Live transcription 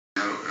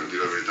A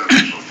dire la verità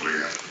non sono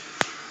fregato.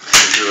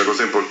 Perché la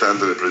cosa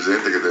importante del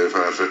Presidente è che deve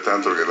fare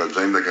altrettanto, che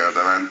l'agenda che ha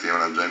davanti è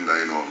un'agenda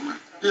enorme.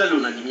 La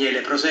luna di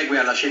miele prosegue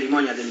alla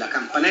cerimonia della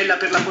campanella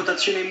per la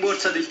quotazione in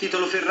borsa del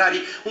titolo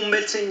Ferrari, un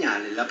bel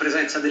segnale, la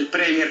presenza del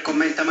Premier,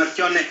 commenta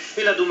Marchionee,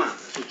 e la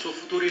domanda sul suo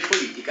futuro in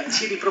politica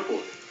si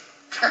ripropone.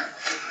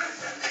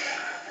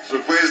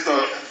 Su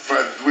questo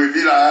fra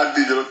 2000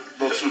 anni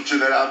non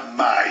succederà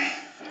mai.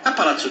 A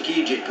Palazzo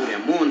Chigi e pure a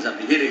Monza a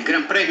vedere il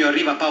Gran Premio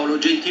arriva Paolo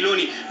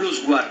Gentiloni, lo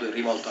sguardo è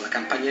rivolto alla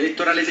campagna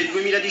elettorale del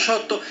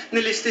 2018,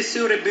 nelle stesse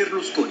ore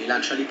Berlusconi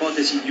lancia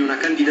l'ipotesi di una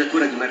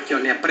candidatura di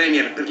Marchionee a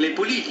Premier per le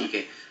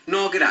politiche.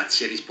 No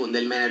grazie, risponde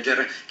il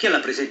manager, che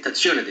alla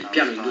presentazione del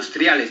piano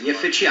industriale di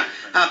FCA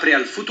apre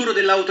al futuro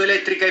dell'auto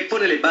elettrica e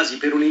pone le basi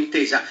per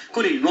un'intesa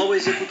con il nuovo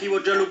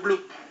esecutivo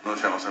giallo-blu. Noi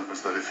siamo sempre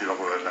stati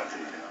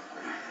filogovernativi.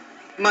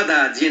 Ma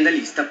da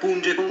aziendalista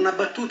punge con una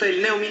battuta il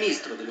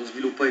neoministro dello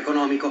sviluppo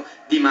economico.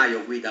 Di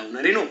Maio guida una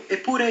Renault,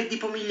 eppure è di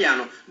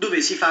Pomigliano, dove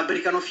si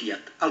fabbricano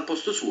Fiat. Al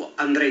posto suo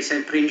andrei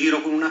sempre in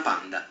giro con una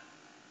Panda.